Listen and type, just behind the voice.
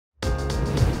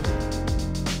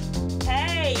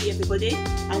everybody,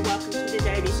 and welcome to the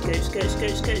Daily Scope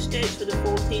for the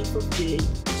 14th of June.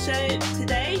 So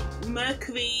today,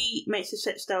 Mercury makes a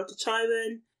sextile to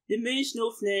Chiron, the Moon's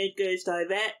North Node goes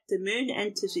direct, the Moon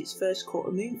enters its first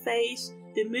quarter moon phase,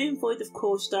 the Moon void of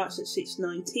course starts at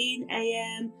 6:19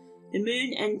 AM, the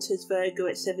Moon enters Virgo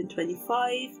at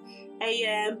 7:25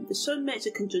 AM, the Sun makes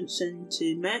a conjunction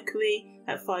to Mercury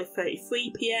at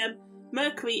 5:33 PM,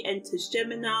 Mercury enters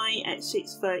Gemini at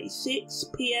 6:36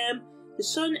 PM, the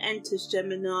Sun enters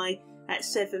Gemini at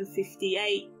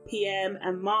 7:58 PM,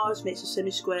 and Mars makes a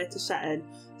semi-square to Saturn.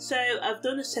 So I've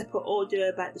done a separate audio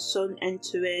about the Sun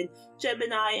entering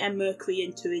Gemini and Mercury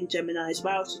entering Gemini as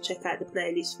well, so check out the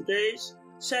playlist for those.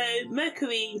 So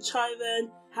Mercury in Chiron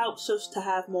helps us to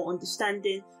have more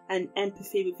understanding and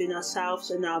empathy within ourselves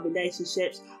and our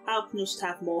relationships, helping us to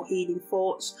have more healing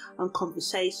thoughts and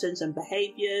conversations and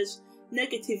behaviours.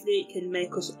 Negatively, it can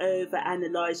make us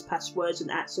over-analyse past words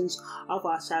and actions of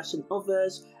ourselves and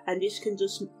others, and this can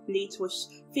just lead to us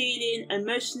feeling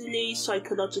emotionally,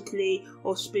 psychologically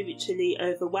or spiritually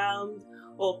overwhelmed,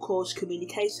 or cause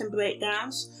communication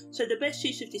breakdowns. So the best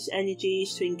use of this energy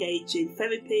is to engage in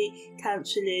therapy,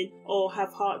 counselling, or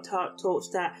have heart-to-heart talks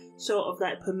that sort of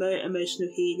like promote emotional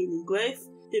healing and growth.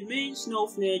 The Moon's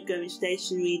North Node going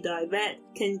stationary direct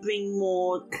can bring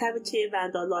more clarity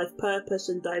around our life purpose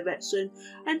and direction,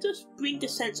 and just bring a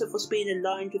sense of us being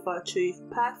aligned with our true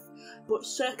path. But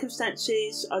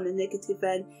circumstances on the negative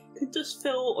end can just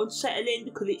feel unsettling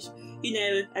because it's,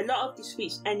 a lot of this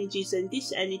week's energies and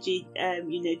this energy,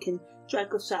 can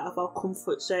drag us out of our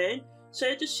comfort zone.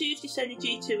 So just use this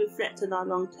energy to reflect on our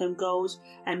long-term goals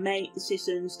and make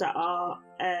decisions that are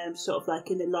sort of like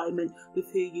in alignment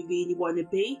with who you really want to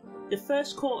be. The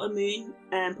first quarter moon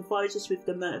provides us with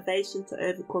the motivation to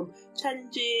overcome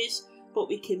challenges, but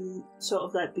we can sort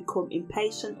of like become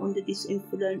impatient under this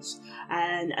influence,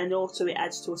 and also it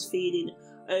adds to us feeling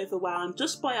overwhelmed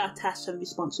just by our tasks and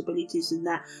responsibilities and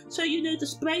that. So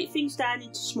just break things down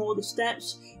into smaller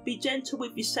steps, be gentle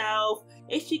with yourself.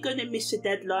 If you're going to miss a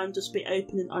deadline, just be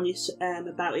open and honest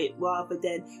about it, rather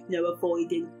than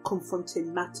avoiding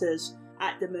confronting matters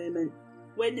at the moment.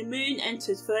 When the Moon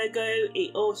enters Virgo,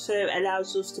 it also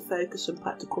allows us to focus on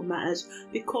practical matters,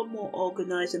 become more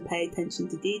organised and pay attention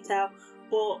to detail,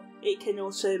 but it can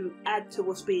also add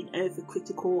to us being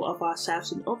overcritical of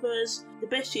ourselves and others. The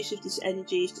best use of this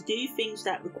energy is to do things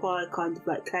that require kind of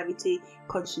like clarity,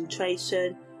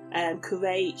 concentration,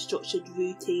 create structured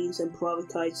routines and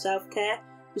prioritise self-care.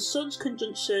 The Sun's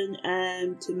conjunction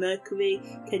to Mercury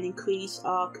can increase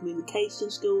our communication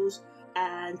skills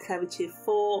and clarity of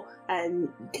thought, and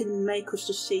can make us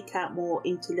just seek out more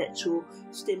intellectual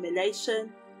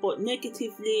stimulation. But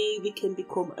negatively, we can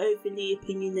become overly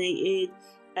opinionated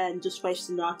and just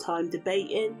wasting our time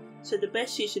debating. So the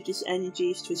best use of this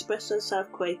energy is to express ourselves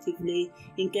creatively,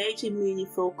 engage in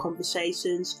meaningful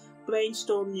conversations,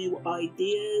 brainstorm new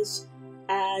ideas,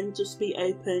 and just be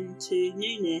open to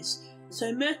newness.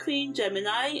 So Mercury in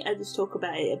Gemini, I'll just talk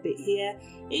about it a bit here.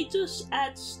 It just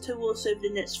adds to us over the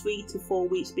next 3 to 4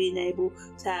 weeks being able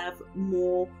to have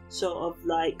more sort of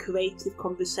like creative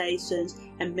conversations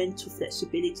and mental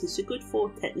flexibility. So good for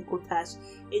technical tasks,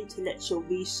 intellectual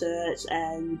research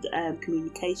and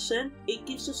communication. It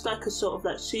gives us like a sort of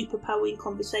like superpower in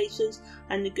conversations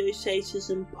and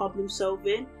negotiations and problem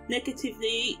solving.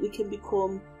 Negatively, we can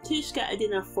become too scattered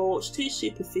in our thoughts, too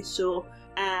superficial,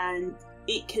 and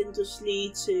it can just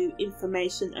lead to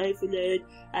information overload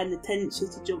and the tendency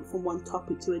to jump from one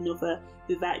topic to another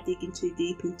without digging too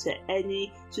deep into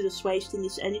any, so just wasting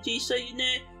this energy. So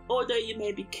although you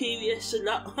may be curious a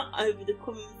lot over the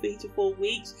coming 3 to 4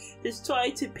 weeks, just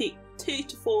try to pick 2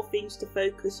 to 4 things to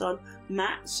focus on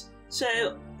max.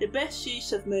 So the best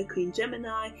use of Mercury in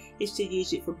Gemini is to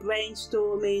use it for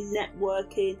brainstorming,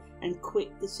 networking and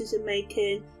quick decision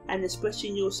making, and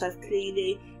expressing yourself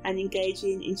clearly and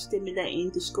engaging in stimulating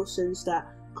discussions that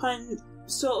can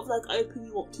sort of like open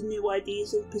you up to new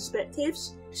ideas and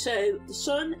perspectives. So the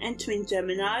Sun entering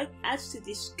Gemini adds to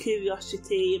this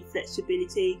curiosity and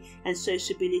flexibility and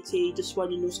sociability, just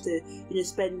wanting us to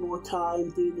spend more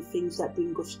time doing the things that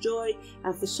bring us joy.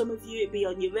 And for some of you it'd be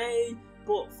on your own,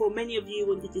 but for many of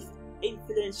you under this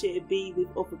influence it'd be with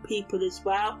other people as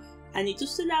well. And it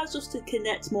just allows us to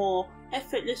connect more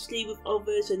effortlessly with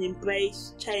others and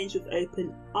embrace change with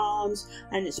open arms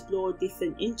and explore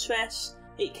different interests.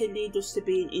 It can lead us to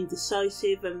being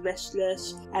indecisive and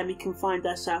restless, and we can find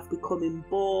ourselves becoming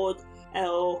bored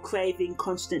or craving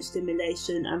constant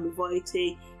stimulation and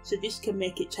variety. So this can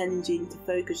make it challenging to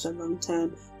focus on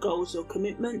long-term goals or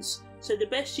commitments. So the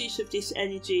best use of this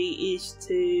energy is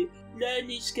to learn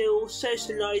new skills,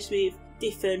 socialise with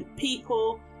different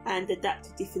people, and adapt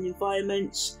to different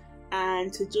environments,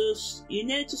 and to just,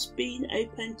 just being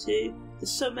open to the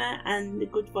summer and the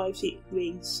good vibes it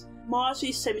brings. Mars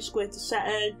is semi-square to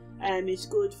Saturn and is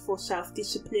good for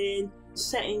self-discipline,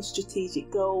 setting strategic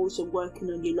goals and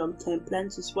working on your long-term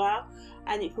plans as well,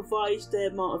 and it provides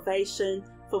the motivation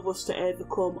for us to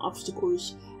overcome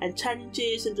obstacles and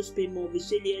challenges and just be more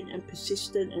resilient and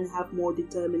persistent and have more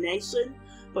determination.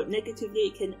 But negatively,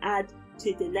 it can add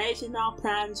to delays in our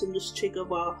plans and just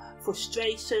trigger our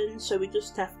frustration, so we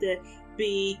just have to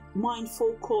be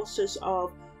mindful, cautious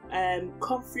of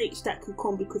conflicts that can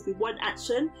come because we want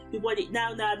action, we want it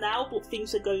now, but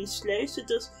things are going slow. So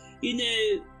just,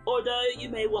 although you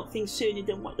may want things sooner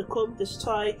than what they come, just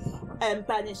try and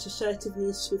balance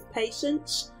assertiveness with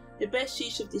patience. The best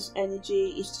use of this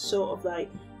energy is to sort of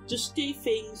like just do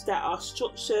things that are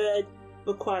structured,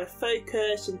 require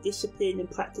focus and discipline and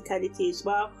practicality as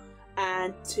well,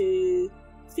 and to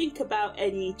think about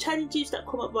any challenges that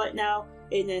come up right now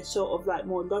in a sort of like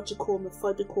more logical,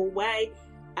 methodical way,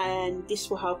 and this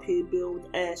will help you build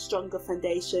a stronger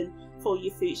foundation for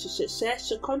your future success.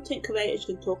 So content creators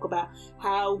can talk about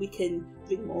how we can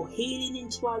bring more healing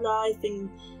into our life and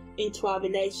into our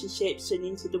relationships and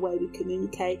into the way we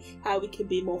communicate, how we can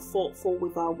be more thoughtful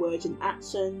with our words and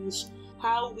actions,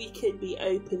 how we can be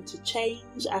open to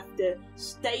change after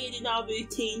staying in our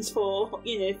routines for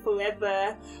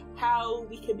forever, how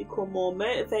we can become more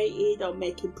motivated on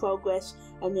making progress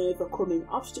and overcoming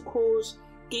obstacles,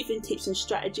 giving tips and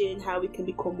strategy and how we can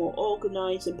become more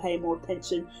organised and pay more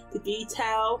attention to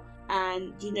detail,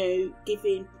 and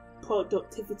giving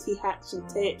productivity hacks and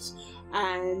tips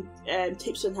and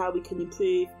tips on how we can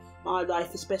improve our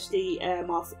life, especially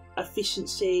our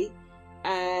efficiency,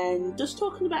 and just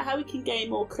talking about how we can gain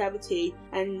more clarity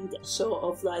and sort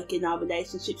of like in our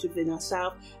relationships within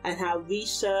ourselves, and how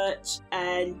research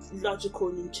and logical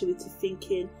and intuitive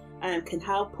thinking can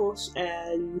help us,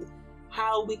 and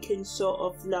how we can sort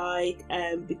of like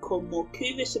become more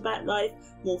curious about life,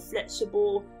 more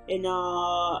flexible in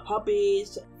our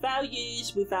hobbies,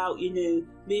 values, without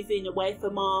moving away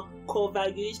from our core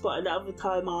values. But a lot of the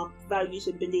time our values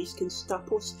and beliefs can stop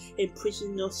us,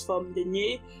 imprison us from the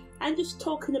new. And just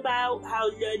talking about how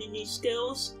learning new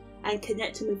skills and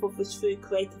connecting with others through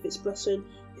creative expression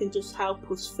can just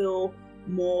help us feel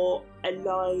more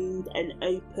aligned and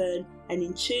open and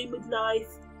in tune with life.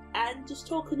 And just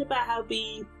talking about how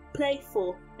being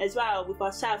playful as well with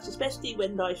ourselves, especially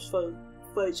when life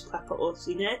throws crap at us,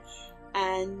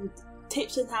 and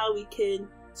tips on how we can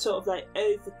sort of like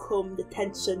overcome the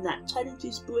tension that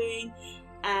challenges bring,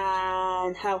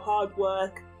 and how hard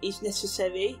work is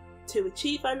necessary to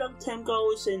achieve our long-term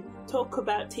goals, and talk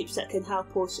about tips that can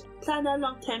help us plan our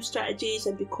long-term strategies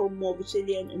and become more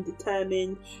resilient and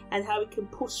determined, and how we can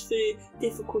push through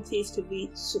difficulties to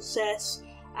reach success,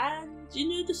 and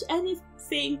just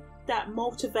anything that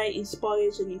motivates,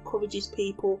 inspires and encourages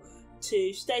people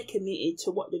to stay committed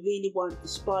to what they really want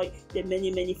despite the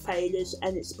many failures,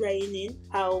 and explaining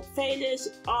how failures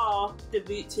are the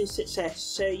route to success.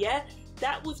 So yeah,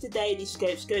 that was the daily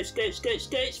scopes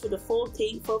for the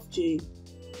 14th of June.